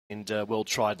And well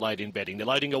tried late in betting. They're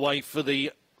loading away for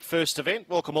the first event.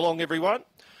 Welcome along, everyone.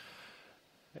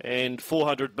 And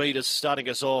 400 metres starting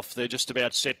us off. They're just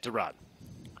about set to run.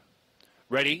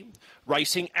 Ready?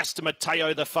 Racing, Aston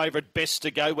Mateo, the favourite, best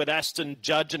to go with Aston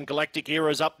Judge and Galactic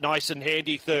Era's up nice and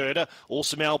handy third.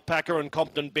 Awesome Alpaca and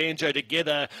Compton Banjo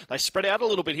together. They spread out a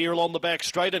little bit here along the back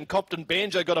straight, and Compton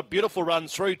Banjo got a beautiful run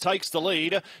through, takes the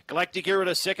lead. Galactic Era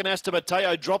to second, Aston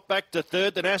Mateo dropped back to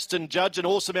third, then Aston Judge and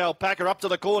Awesome Alpaca up to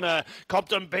the corner.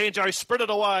 Compton Banjo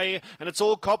sprinted away, and it's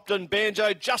all Compton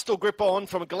Banjo. Just will grip on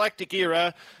from Galactic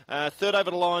Era. Third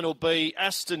over the line will be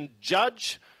Aston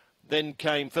Judge. Then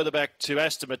came further back to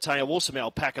Aston Mateo. Awesome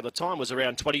Alpaca. The time was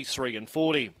around 23 and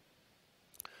 40.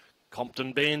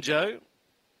 Compton Banjo,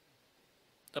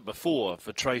 number 4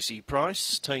 for Tracy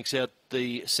Price, takes out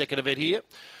the second event here.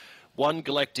 1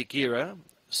 Galactic Era,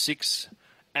 6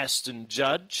 Aston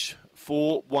Judge,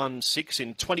 4, 1, 6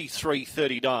 in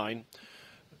 23.39.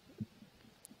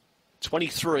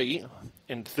 23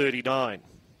 and 39.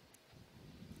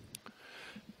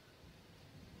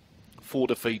 4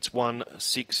 defeats, 1,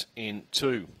 6 in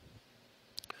 2.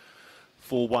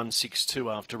 4, 1, 6, 2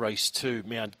 after race 2.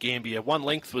 Mt-Gambier. 1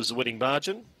 length was the winning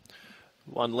margin.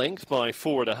 1 length by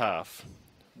 4.5.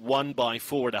 1 by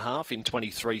 4.5 in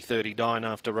 23.39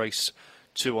 after race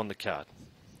 2 on the card.